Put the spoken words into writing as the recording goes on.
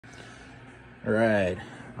All right,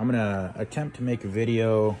 I'm gonna attempt to make a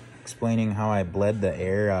video explaining how I bled the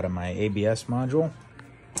air out of my ABS module.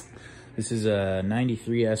 This is a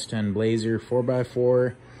 93 S10 Blazer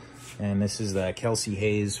 4x4, and this is the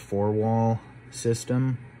Kelsey-Hayes 4-wall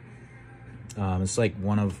system. It's like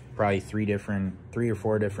one of probably three or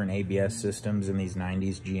four different ABS systems in these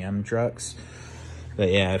 90s GM trucks.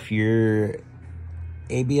 But yeah, if your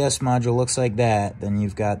ABS module looks like that, then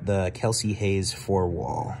you've got the Kelsey-Hayes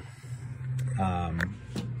 4-wall.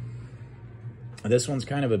 This one's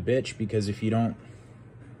kind of a bitch because if you don't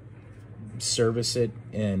service it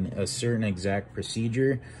in a certain exact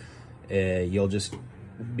procedure, you'll just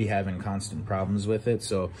be having constant problems with it.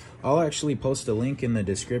 So I'll actually post a link in the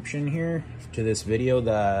description here to this video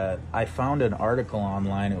that I found an article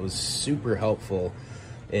online. It was super helpful.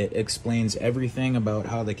 It explains everything about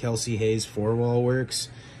how the Kelsey-Hayes 4-wall works,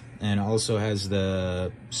 and also has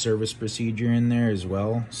the service procedure in there as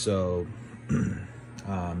well. So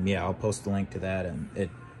yeah, I'll post a link to that, and it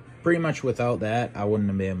pretty much without that I wouldn't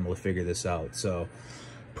have been able to figure this out. So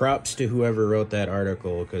props to whoever wrote that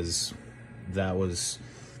article, because that was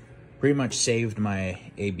pretty much saved my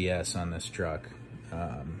ABS on this truck.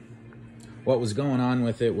 What was going on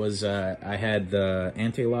with it was I had the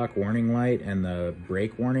anti-lock warning light and the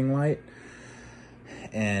brake warning light,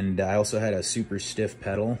 and I also had a super stiff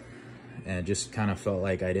pedal, and it just kind of felt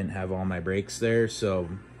like I didn't have all my brakes there. So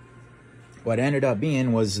what ended up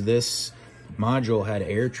being was this module had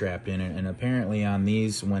air trapped in it, and apparently on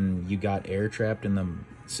these, when you got air trapped in the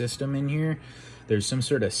system in here, there's some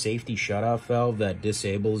sort of safety shutoff valve that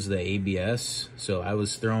disables the ABS. So I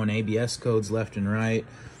was throwing ABS codes left and right,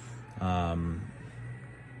 and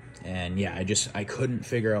yeah, I couldn't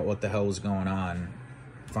figure out what the hell was going on.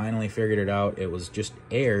 Finally figured it out. It was just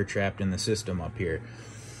air trapped in the system up here.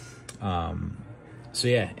 So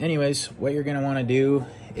yeah, anyways, what you're gonna want to do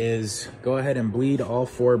is go ahead and bleed all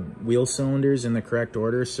 4 wheel cylinders in the correct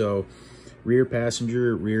order. So rear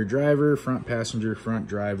passenger, rear driver; front passenger, front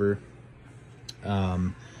driver.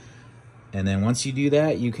 And then once you do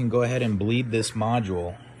that, you can go ahead and bleed this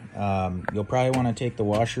module. You'll probably want to take the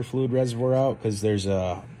washer fluid reservoir out, because there's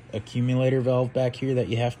a accumulator valve back here that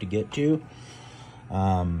you have to get to.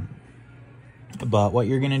 But what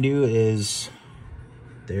you're gonna do is,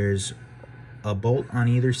 there's a bolt on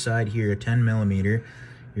either side here, a 10mm.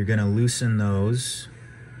 You're gonna loosen those.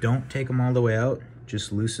 Don't take them all the way out,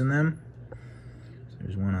 just loosen them.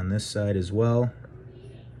 There's one on this side as well.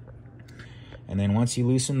 And then once you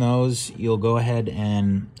loosen those, you'll go ahead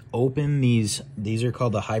and open these. These are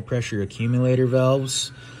called the high pressure accumulator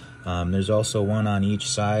valves. There's also one on each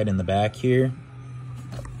side in the back here.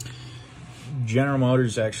 General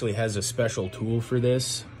Motors actually has a special tool for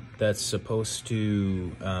this that's supposed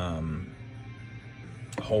to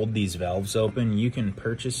hold these valves open. You can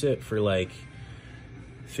purchase it for like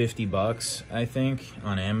 50 bucks, I think,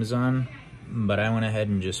 on Amazon. But I went ahead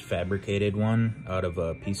and just fabricated one out of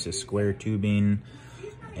a piece of square tubing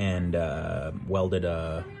and welded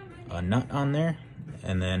a nut on there.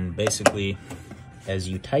 And then basically, as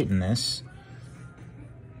you tighten this,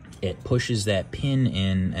 it pushes that pin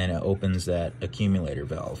in and it opens that accumulator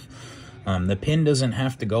valve. The pin doesn't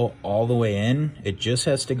have to go all the way in. It just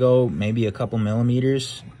has to go maybe a couple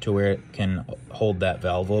millimeters to where it can hold that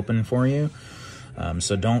valve open for you.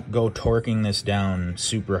 So don't go torquing this down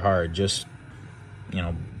super hard. Just, you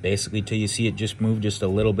know, basically till you see it just move just a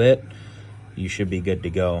little bit, you should be good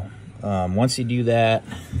to go. Once you do that,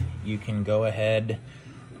 you can go ahead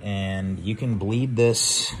and you can bleed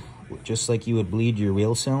this just like you would bleed your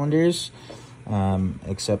wheel cylinders,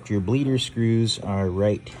 except your bleeder screws are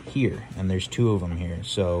right here, and there's 2 of them here.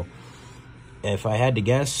 So if I had to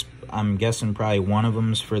guess, I'm guessing probably one of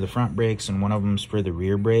them's for the front brakes and one of them's for the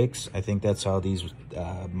rear brakes. I think that's how these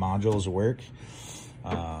modules work.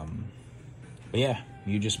 But yeah,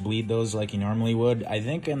 you just bleed those like you normally would. I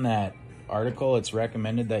think in that article it's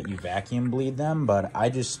recommended that you vacuum bleed them, but I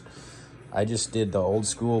just did the old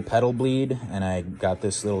school pedal bleed, and I got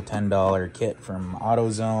this little $10 kit from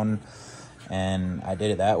AutoZone, and I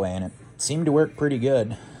did it that way, and it seemed to work pretty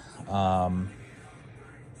good. On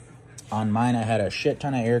mine, I had a shit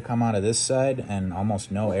ton of air come out of this side and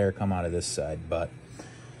almost no air come out of this side. But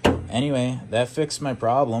anyway, that fixed my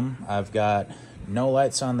problem. I've got no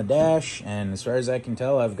lights on the dash, and as far as I can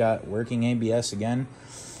tell, I've got working ABS again.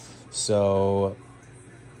 So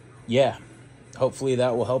yeah, hopefully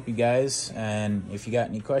that will help you guys. And if you got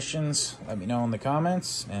any questions, let me know in the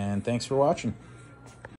comments, and thanks for watching.